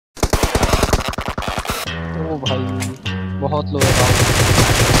भाई बहुत लो है राहुल।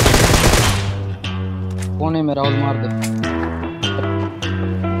 कोने में राहुल मार दे,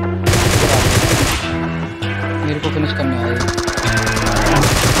 मेरे को फिनिश करने आए।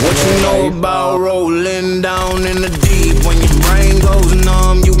 What you know about rolling down in the deep? When your brain goes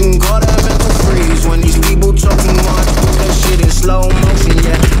numb, you can call that mental freeze. When these people talk too much, put that shit in slow motion.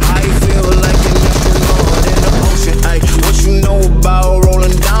 Yeah, I feel like an astronaut in the ocean. Ay, what you know about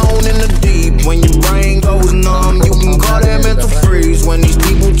rolling down in the deep? When your brain goes numb, you can call that mental freeze. When these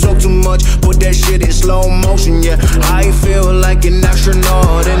people talk too much, put that shit in slow motion. Yeah, I feel like an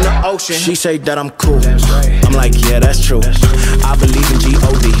astronaut in the ocean. She say that I'm cool, I'm like, yeah, that's true. I believe in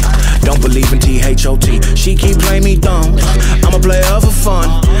G.O.D, don't believe in T.H.O.T. She keep playing me dumb, I'm a player for fun.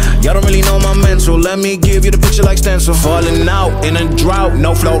 Y'all don't really know my mental, let me give you the picture like stencil. Falling out in a drought,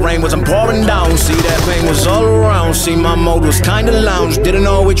 no flow, rain wasn't pouring down. See, that pain was all around, see, my mode was kinda lounge. Didn't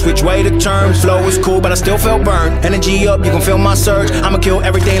know which way to turn, flow was cool but I still felt burned. Energy up, you can feel my surge, I'ma kill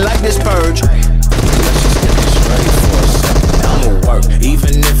everything like this purge.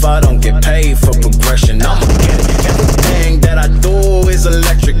 Even if I don't get paid for progression, I'ma get it. Everything that I do is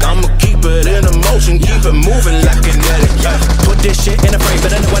electric. I'ma keep it in motion, keep it moving like kinetic. Put this shit in a frame,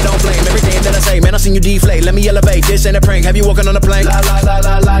 but I know I don't blame everything that I say. Man, I seen you deflate, let me elevate. This ain't a prank, have you walking on a plane?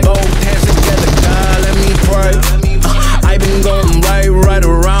 Both hands together, God, let me pray. I been going right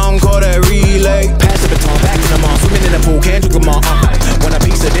around, call that relay. Pass the baton, back in the mall, swimming in the pool, can't drink them all. When a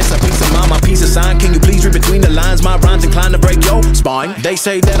piece of this, a piece of mine, my piece of sign. Can you please read between the lines? My rhymes inclined to break your spine. They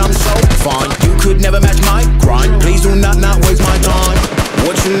say that I'm so fine, you could never match my grind. Please do not waste my time.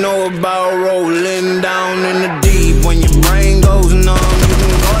 What you know about rolling down in the deep? When your brain goes numb, you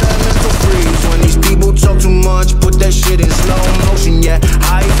can call that mental freeze. When these people talk too much, put that shit in slow motion. Yeah,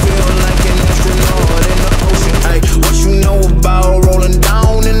 I feel like an astronaut in the ocean. Ay, what you know about rolling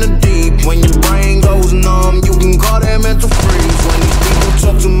down in the deep? When your brain goes numb, you can call that mental freeze. When these people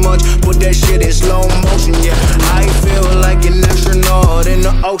talk too much, put that shit in slow motion. Yeah, I feel like an astronaut in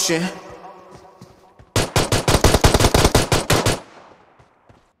the ocean.